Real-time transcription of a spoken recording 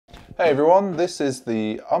Hey everyone, this is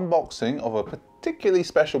the unboxing of a particularly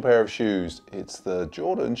special pair of shoes. It's the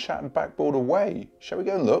Jordan Shattered Backboard Away. Shall we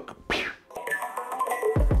go and look?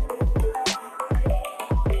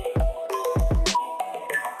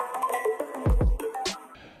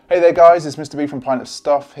 Hey there guys, it's Mr. B from Pint of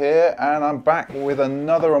Stuff here, and I'm back with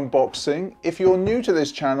another unboxing. If you're new to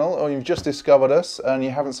this channel or you've just discovered us and you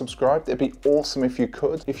haven't subscribed, it'd be awesome if you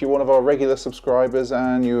could. If you're one of our regular subscribers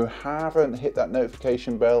and you haven't hit that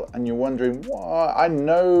notification bell and you're wondering, why? I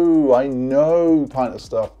know Pint of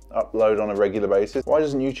Stuff upload on a regular basis. Why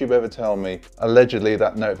doesn't YouTube ever tell me? Allegedly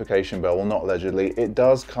that notification bell, well not allegedly, it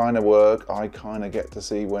does kind of work. I kind of get to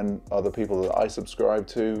see when other people that I subscribe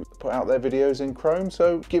to put out their videos in Chrome,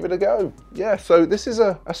 so give it a go. Yeah, so this is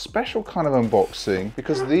a special kind of unboxing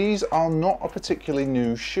because these are not a particularly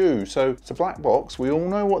new shoe. So it's a black box. We all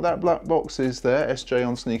know what that black box is there, SJ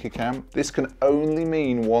on Sneaker Cam. This can only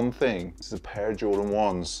mean one thing. This is a pair of Jordan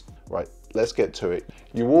 1s. Right, let's get to it.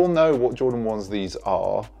 You all know what Jordan 1s these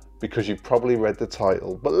are, because you've probably read the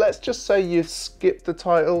title, but let's just say you skipped the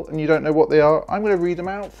title and you don't know what they are. I'm going to read them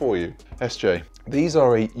out for you. SJ, these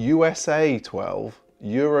are a USA 12,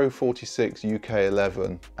 Euro 46, UK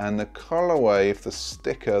 11, and the colorway, if the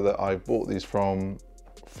sticker that I bought these from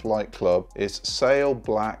Flight Club, is Sail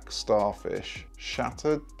Black Starfish.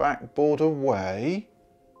 Shattered Backboard Away.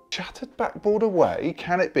 Shattered Backboard Away,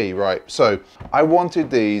 can it be? Right, so I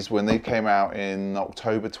wanted these when they came out in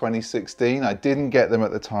October 2016. I didn't get them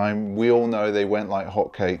at the time. We all know they went like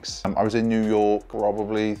hotcakes. I was in New York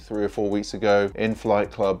probably 3 or 4 weeks ago in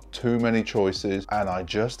Flight Club, too many choices, and I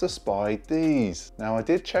just espied these. Now I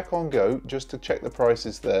did check on Goat just to check the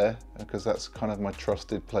prices there, because that's kind of my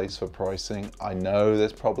trusted place for pricing. I know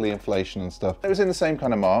there's probably inflation and stuff. It was in the same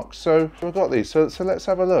kind of mark, so we got these. So let's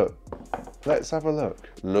have a look. Let's have a look.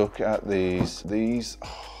 Look at these. These,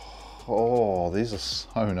 oh, these are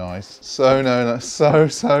so nice. So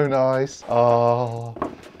nice. Oh,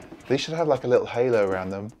 these should have like a little halo around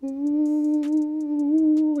them.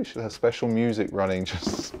 Ooh, we should have special music running.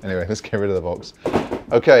 Just anyway, let's get rid of the box.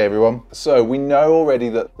 Okay, everyone. So we know already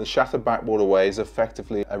that the Shattered Backboard Away is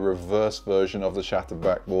effectively a reverse version of the Shattered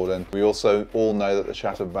Backboard, and we also all know that the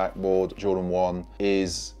Shattered Backboard Jordan 1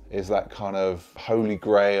 is that kind of holy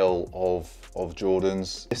grail of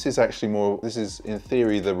Jordans. This is actually more, this is in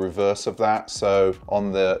theory the reverse of that. So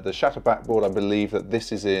on the Shattered Backboard, I believe that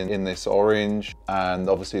this is in this orange, and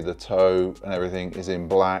obviously the toe and everything is in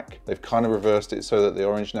black. They've kind of reversed it so that the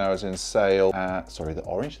orange now is in sail. Sorry,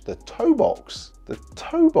 the toe box. The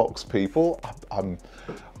toe box, people.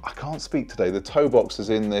 I can't speak today. The toe box is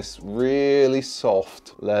in this really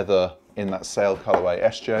soft leather in that sail colorway.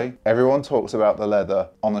 SJ, everyone talks about the leather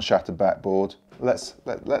on the Shattered Backboard. Let's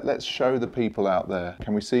show the people out there.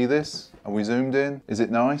 Can we see this? Are we zoomed in? Is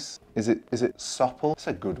it nice? Is it supple? It's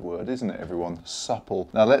a good word, isn't it, everyone? Supple.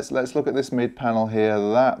 Now let's look at this mid panel here.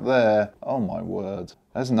 That there. Oh my word.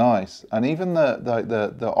 That's nice. And even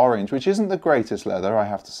the orange, which isn't the greatest leather, I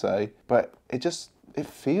have to say, but it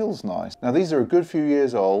feels nice. Now these are a good few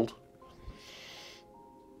years old.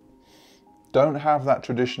 Don't have that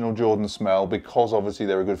traditional Jordan smell because obviously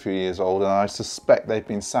they're a good few years old, and I suspect they've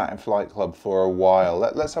been sat in Flight Club for a while.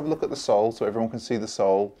 Let's have a look at the sole so everyone can see the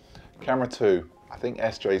sole. Camera 2. I think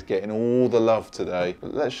SJ is getting all the love today.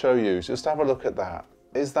 But let's show you. Just have a look at that.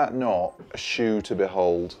 Is that not a shoe to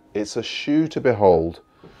behold? It's a shoe to behold.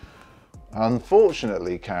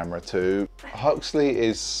 Unfortunately, camera 2, Huxley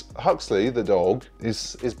the dog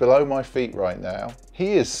is below my feet right now.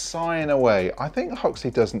 He is sighing away. I think Huxley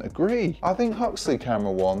doesn't agree. I think Huxley,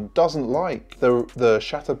 camera 1, doesn't like the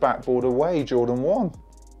Shattered Backboard Away Jordan 1.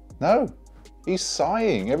 No, he's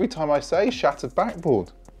sighing every time I say Shattered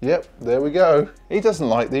Backboard. Yep, there we go. He doesn't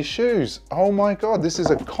like these shoes. Oh my god, this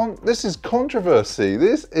is controversy.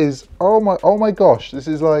 This is, oh my gosh, this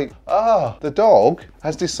is like, the dog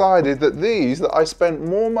has decided that these that I spent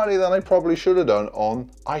more money than I probably should have done on,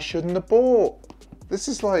 I shouldn't have bought. This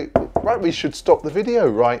is like, right, we should stop the video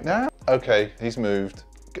right now. Okay, he's moved.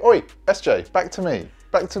 Oi, SJ, back to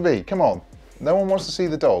me, come on. No one wants to see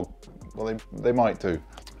the dog. Well, they might do.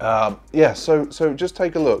 Yeah, so just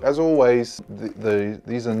take a look. As always,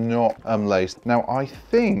 these are not laced. Now I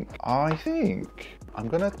think I'm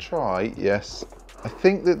gonna try. Yes, I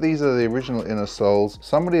think that these are the original inner soles.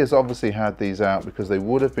 Somebody has obviously had these out because they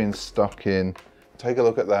would have been stuck in. Take a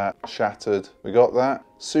look at that, shattered. We got that,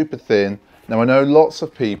 super thin. Now I know lots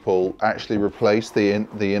of people actually replace the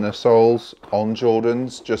inner soles on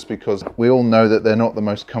Jordans just because we all know that they're not the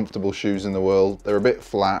most comfortable shoes in the world. They're a bit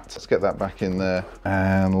flat. Let's get that back in there.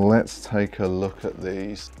 And let's take a look at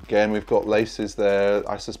these. Again, we've got laces there.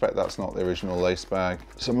 I suspect that's not the original lace bag.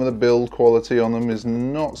 Some of the build quality on them is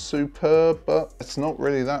not superb, but it's not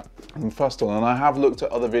really that I'm fussed on. And I have looked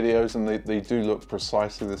at other videos and they do look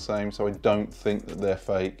precisely the same, so I don't think that they're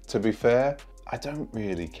fake. To be fair, I don't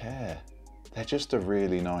really care. They're just a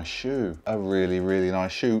really nice shoe. A really, really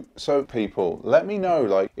nice shoe. So people, let me know,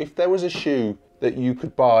 like, if there was a shoe that you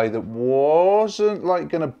could buy that wasn't like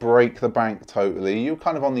gonna break the bank totally, you're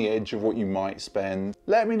kind of on the edge of what you might spend,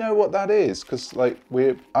 let me know what that is, because like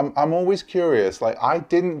I'm always curious. Like, I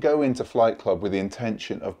didn't go into Flight Club with the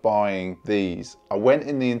intention of buying these. I went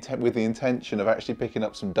in with the intention of actually picking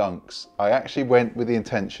up some Dunks. I actually went with the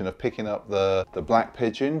intention of picking up the Black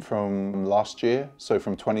Pigeon from last year, so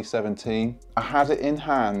from 2017. I had it in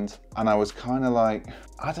hand and I was kind of like,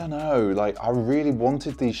 I don't know, like I really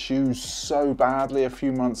wanted these shoes so badly a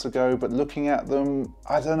few months ago, but looking at them,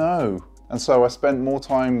 I don't know. And so I spent more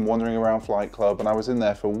time wandering around Flight Club, and I was in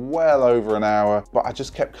there for well over an hour, but I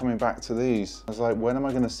just kept coming back to these. I was like, when am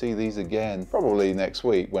I going to see these again? Probably next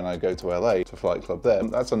week when I go to LA to Flight Club there.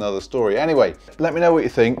 That's another story. Anyway, let me know what you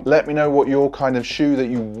think. Let me know what your kind of shoe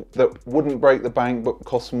that wouldn't break the bank but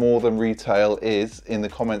costs more than retail is in the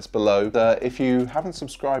comments below. If you haven't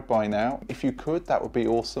subscribed by now, if you could, that would be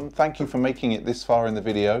awesome. Thank you for making it this far in the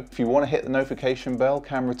video. If you want to hit the notification bell,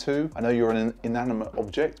 camera 2, I know you're an inanimate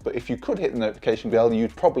object, but if you could hit the notification bell,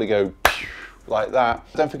 you'd probably go like that.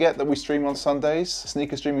 Don't forget that we stream on Sundays,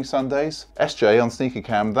 Sneaker Streaming Sundays. SJ on Sneaker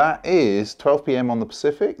Cam, that is 12 PM on the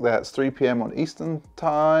Pacific, that's 3 PM on Eastern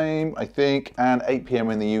Time, I think, and 8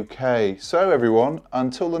 PM in the UK. So everyone,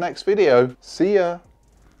 until the next video, see ya.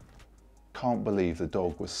 Can't believe the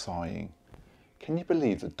dog was sighing. Can you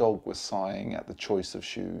believe the dog was sighing at the choice of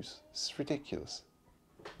shoes? It's ridiculous.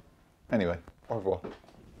 Anyway, au revoir.